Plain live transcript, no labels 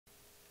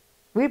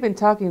We've been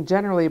talking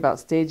generally about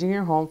staging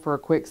your home for a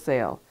quick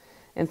sale.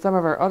 In some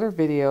of our other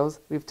videos,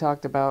 we've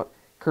talked about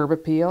curb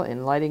appeal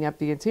and lighting up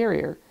the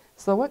interior.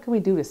 So what can we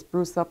do to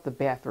spruce up the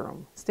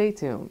bathroom? Stay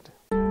tuned.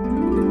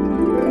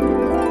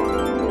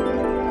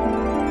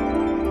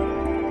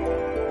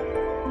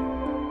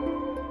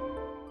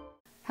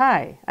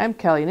 Hi, I'm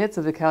Kelley Knitz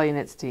of the Kelley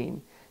Knitz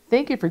Team.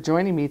 Thank you for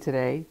joining me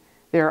today.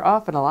 There are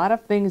often a lot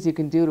of things you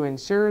can do to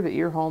ensure that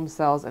your home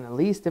sells in the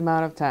least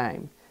amount of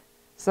time.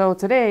 So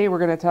today we're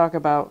going to talk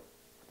about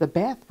the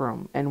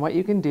bathroom and what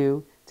you can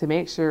do to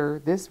make sure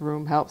this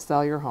room helps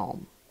sell your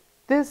home.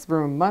 This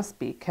room must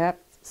be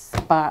kept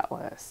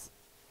spotless.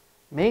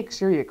 Make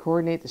sure you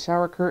coordinate the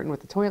shower curtain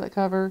with the toilet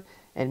cover,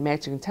 and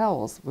matching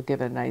towels will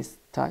give it a nice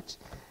touch.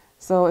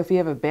 So if you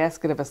have a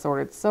basket of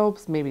assorted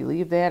soaps, maybe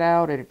leave that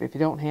out. And if you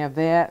don't have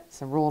that,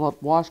 some rolled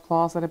up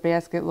washcloths in a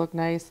basket look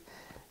nice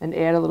and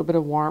add a little bit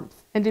of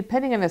warmth. And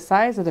depending on the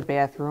size of the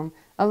bathroom,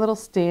 a little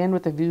stand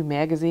with a few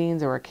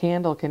magazines or a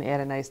candle can add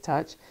a nice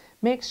touch.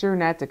 Make sure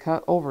not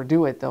to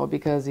overdo it though,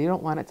 because you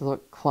don't want it to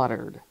look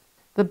cluttered.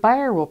 The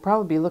buyer will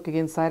probably be looking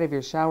inside of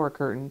your shower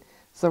curtain,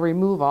 so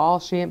remove all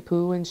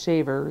shampoo and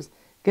shavers.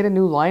 Get a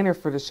new liner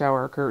for the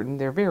shower curtain,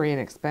 they're very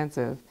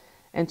inexpensive.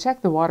 And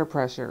check the water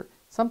pressure.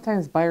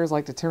 Sometimes buyers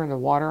like to turn the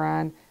water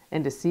on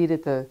and to see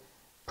that the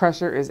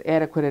pressure is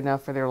adequate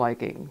enough for their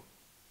liking.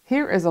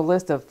 Here is a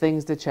list of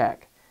things to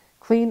check.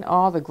 Clean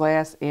all the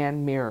glass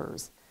and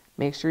mirrors.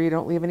 Make sure you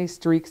don't leave any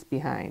streaks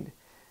behind.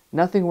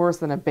 Nothing worse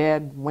than a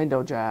bad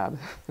window job.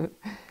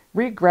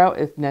 Regrout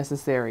if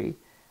necessary.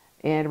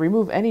 And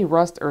remove any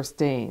rust or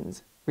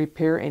stains.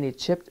 Repair any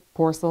chipped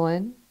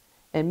porcelain.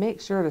 And make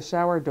sure the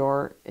shower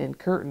door and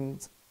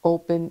curtains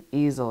open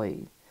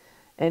easily.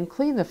 And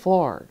clean the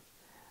floor.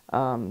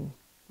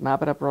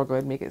 Mop it up real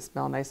good, make it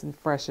smell nice and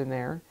fresh in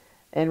there,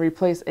 and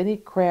replace any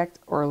cracked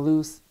or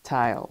loose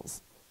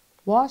tiles.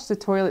 Wash the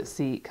toilet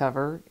seat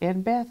cover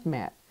and bath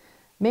mat.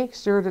 Make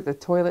sure that the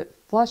toilet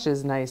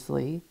flushes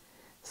nicely.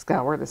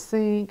 Scour the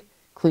sink,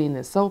 clean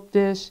the soap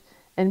dish,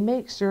 and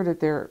make sure that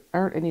there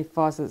aren't any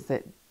faucets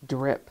that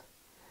drip.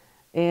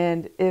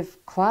 And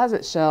if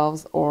closet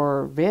shelves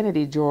or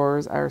vanity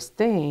drawers are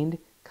stained,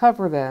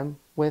 cover them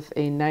with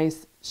a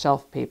nice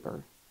shelf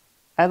paper.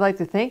 I'd like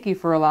to thank you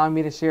for allowing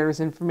me to share this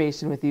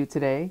information with you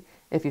today.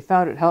 If you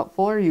found it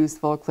helpful or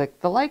useful, click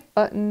the like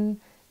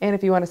button. And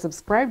if you want to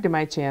subscribe to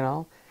my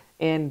channel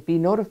and be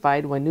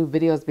notified when new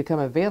videos become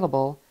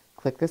available,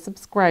 click the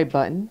subscribe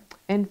button.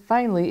 And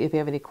finally, if you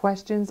have any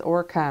questions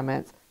or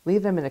comments,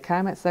 leave them in the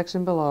comment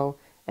section below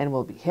and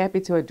we'll be happy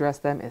to address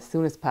them as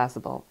soon as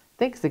possible.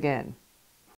 Thanks again.